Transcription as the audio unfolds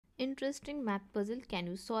Interesting math puzzle. Can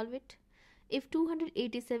you solve it? If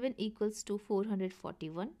 287 equals to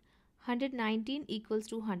 441, 119 equals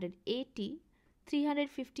to 180,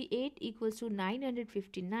 358 equals to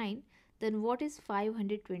 959, then what is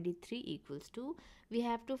 523 equals to? We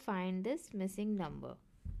have to find this missing number.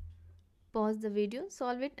 Pause the video,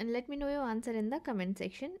 solve it, and let me know your answer in the comment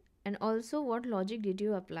section, and also what logic did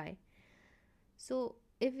you apply. So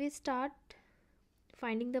if we start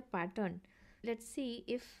finding the pattern, let's see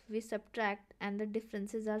if we subtract and the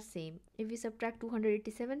differences are same. If we subtract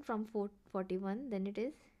 287 from 441, then it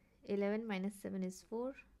is 11 minus 7 is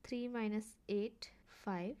 4, 3 minus 8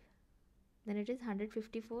 5, then it is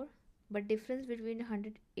 154. But difference between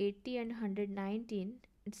 180 and 119,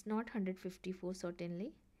 it's not 154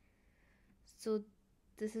 certainly. So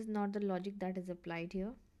this is not the logic that is applied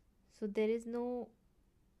here. So there is no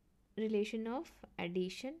relation of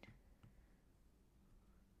addition,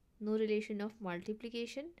 no relation of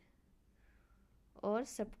multiplication or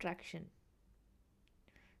subtraction.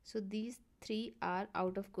 So these three are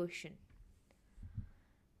out of question.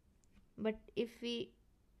 But if we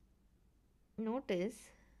notice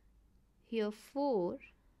here 4,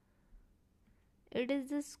 it is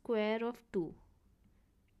the square of 2.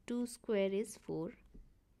 2 square is 4.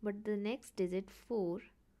 But the next digit 4,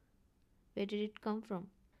 where did it come from?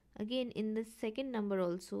 Again, in the second number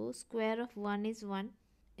also, square of 1 is 1.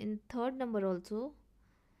 In third number also,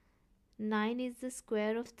 9 is the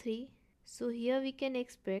square of 3. So here we can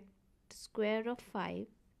expect square of 5,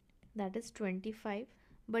 that is 25.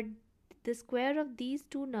 But the square of these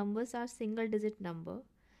two numbers are single digit number,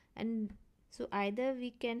 and so either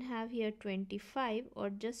we can have here 25 or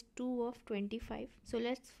just 2 of 25. So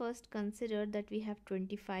let's first consider that we have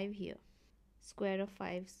 25 here. Square of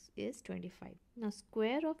 5 is 25. Now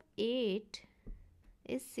square of 8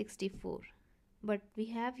 is 64. But we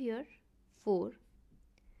have here 4.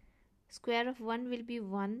 Square of 1 will be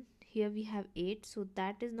 1. Here we have 8. So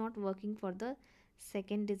that is not working for the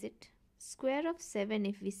second digit. Square of 7,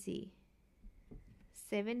 if we see,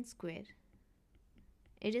 7 square,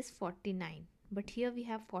 it is 49. But here we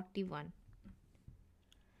have 41.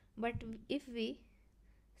 But if we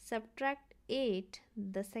subtract 8,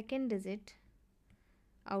 the second digit,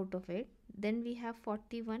 out of it, then we have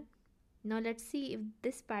 41. Now let's see if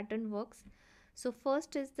this pattern works. So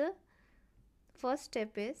first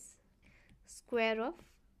step is square of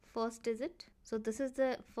first digit. So this is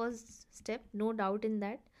the first step, no doubt in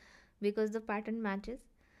that, because the pattern matches.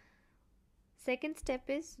 Second step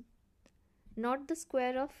is not the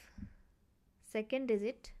square of second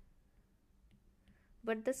digit,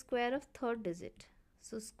 but the square of third digit.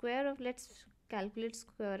 So let's calculate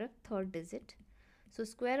square of third digit. So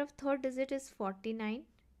square of third digit is 49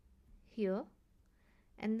 here,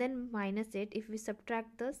 and then minus 8 if we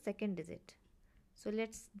subtract the second digit. So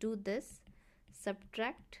let's do this,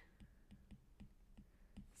 subtract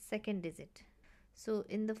second digit. So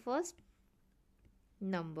in the first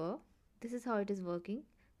number, this is how it is working.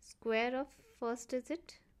 Square of first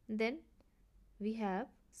digit, then we have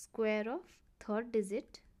square of third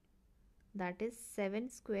digit, that is 7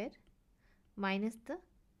 square, minus the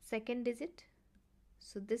second digit.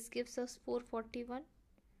 So this gives us 441.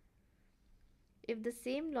 If the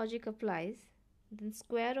same logic applies, then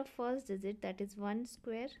square of first digit, that is 1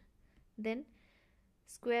 square, then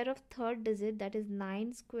square of third digit, that is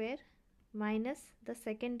 9 square, minus the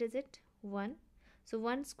second digit 1. So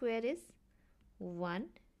 1 square is 1,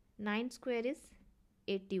 9 square is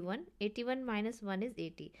 81, 81 minus 1 is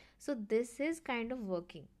 80. So this is kind of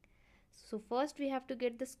working. So first we have to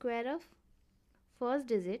get the square of first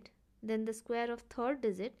digit, then the square of third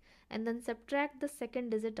digit, and then subtract the second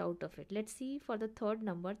digit out of it. Let's see for the third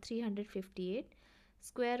number, 358.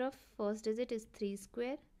 Square of first digit is 3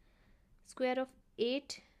 square. Square of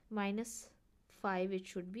 8 minus 5, it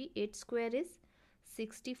should be 8 square is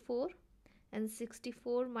 64, and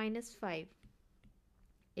 64 minus 5,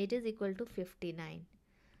 it is equal to 59.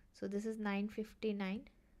 So this is 959.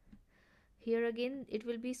 Here again it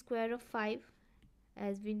will be square of 5,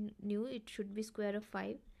 as we knew it should be square of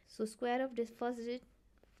 5. So square of this first digit,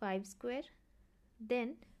 5 square,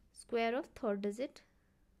 then square of third digit,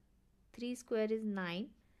 3 square is 9,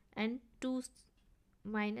 and 2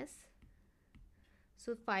 minus,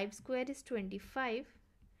 so 5 square is 25,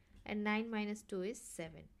 and 9 minus 2 is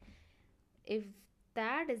 7. If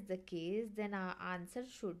that is the case, then our answer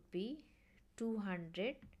should be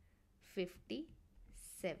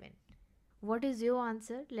 257. What is your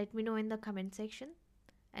answer? Let me know in the comment section.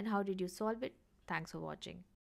 And how did you solve it? Thanks for watching.